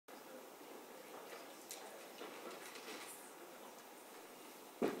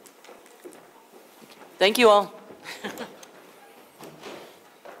Thank you all.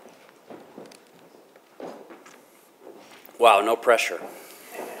 Wow, no pressure.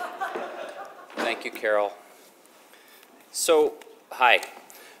 Thank you, Carol. So, hi.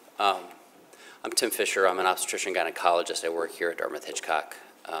 I'm Tim Fisher. I'm an obstetrician gynecologist. I work here at Dartmouth-Hitchcock.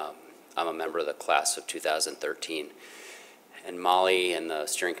 I'm a member of the class of 2013. And Molly and the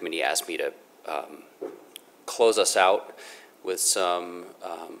steering committee asked me to close us out with some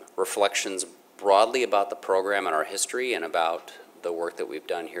reflections broadly about the program and our history and about the work that we've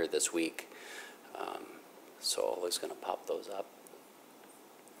done here this week. So Ollie's going to pop those up.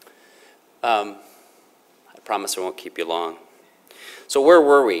 I promise I won't keep you long. So where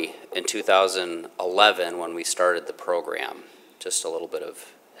were we in 2011 when we started the program? Just a little bit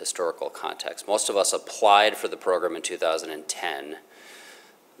of historical context. Most of us applied for the program in 2010.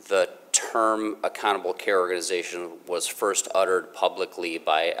 The term accountable care organization was first uttered publicly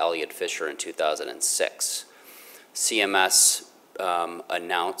by Elliot Fisher in 2006. CMS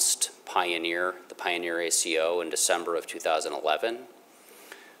announced the Pioneer ACO in December of 2011.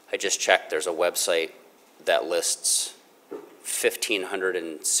 I just checked, there's a website that lists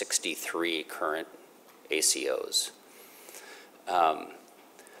 1,563 current ACOs. The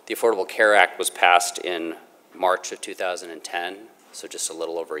Affordable Care Act was passed in March of 2010, so just a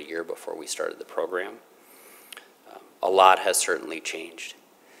little over a year before we started the program. A lot has certainly changed.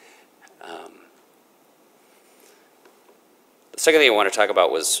 The second thing I want to talk about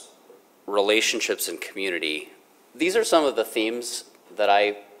was relationships and community. These are some of the themes that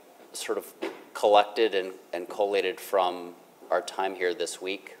I sort of collected and collated from our time here this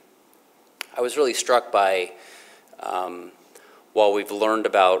week. I was really struck by, while we've learned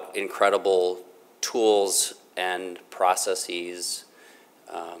about incredible tools and processes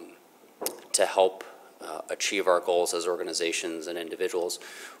to help achieve our goals as organizations and individuals,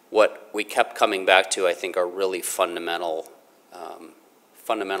 what we kept coming back to, I think, are really fundamentally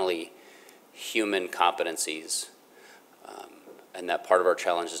human competencies. And that part of our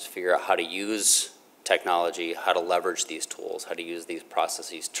challenge is to figure out how to use technology, how to leverage these tools, how to use these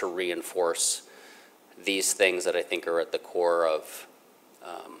processes to reinforce these things that I think are at the core of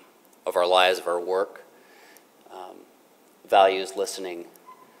our lives, of our work. Values, listening,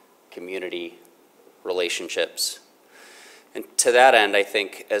 community, relationships. And to that end, I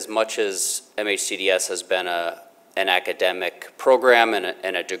think as much as MHCDS has been an academic program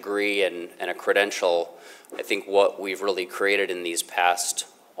and a degree and a credential, I think what we've really created in these past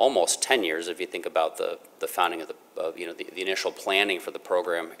almost 10 years, if you think about the founding of the initial planning for the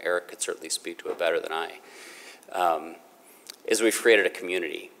program, Eric could certainly speak to it better than I, is we've created a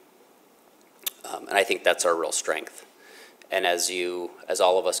community. And I think that's our real strength. And as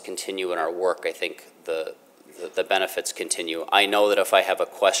all of us continue in our work, I think the benefits continue. I know that if I have a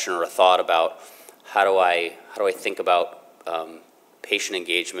question or a thought about how do I think about patient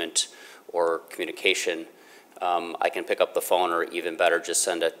engagement or communication, I can pick up the phone, or even better, just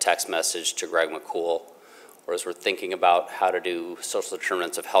send a text message to Greg McCool. Or as we're thinking about how to do social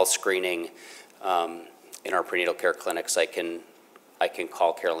determinants of health screening in our prenatal care clinics, I can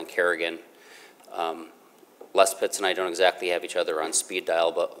call Carolyn Kerrigan. Les Pitts and I don't exactly have each other on speed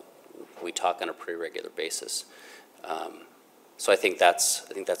dial, but we talk on a pretty regular basis. So I think that's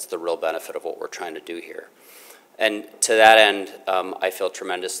the real benefit of what we're trying to do here. And to that end, I feel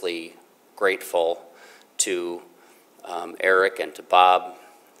tremendously grateful to Eric and to Bob,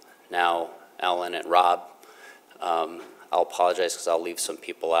 now Ellen and Rob. I'll apologize because I'll leave some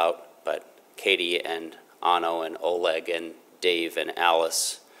people out, but Katie and Anno and Oleg and Dave and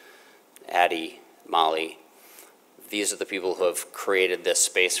Alice, Addie, Molly, these are the people who have created this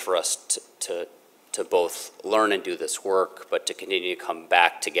space for us to both learn and do this work, but to continue to come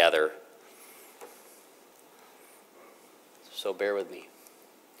back together. So bear with me.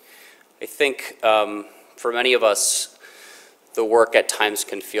 I think for many of us, the work at times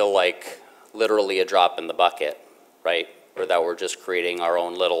can feel like literally a drop in the bucket, right? Or that we're just creating our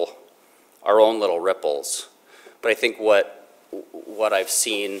own little ripples. But I think what I've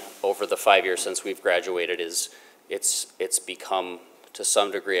seen over the 5 years since we've graduated is it's become, to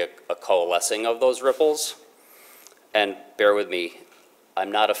some degree, a coalescing of those ripples. And bear with me,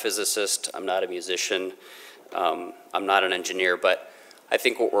 I'm not a physicist, I'm not a musician, I'm not an engineer, but I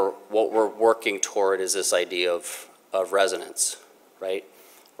think what we're working toward is this idea of resonance, right?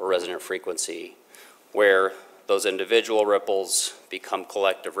 Or resonant frequency, where those individual ripples become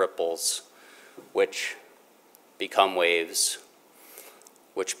collective ripples, which become waves,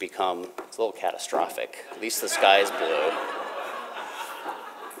 which become, it's a little catastrophic, at least the sky is blue,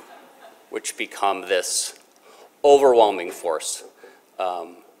 which become this overwhelming force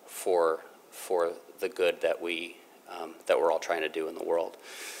for the good that we're all trying to do in the world.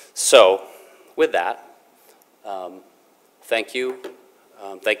 So, with that, thank you.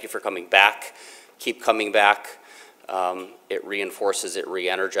 Thank you for coming back. Keep coming back. It reinforces, it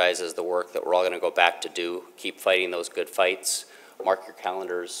re-energizes the work that we're all going to go back to do. Keep fighting those good fights. Mark your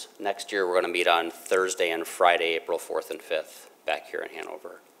calendars. Next year, we're going to meet on Thursday and Friday, April 4th and 5th, back here in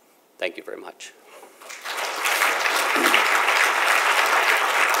Hanover. Thank you very much.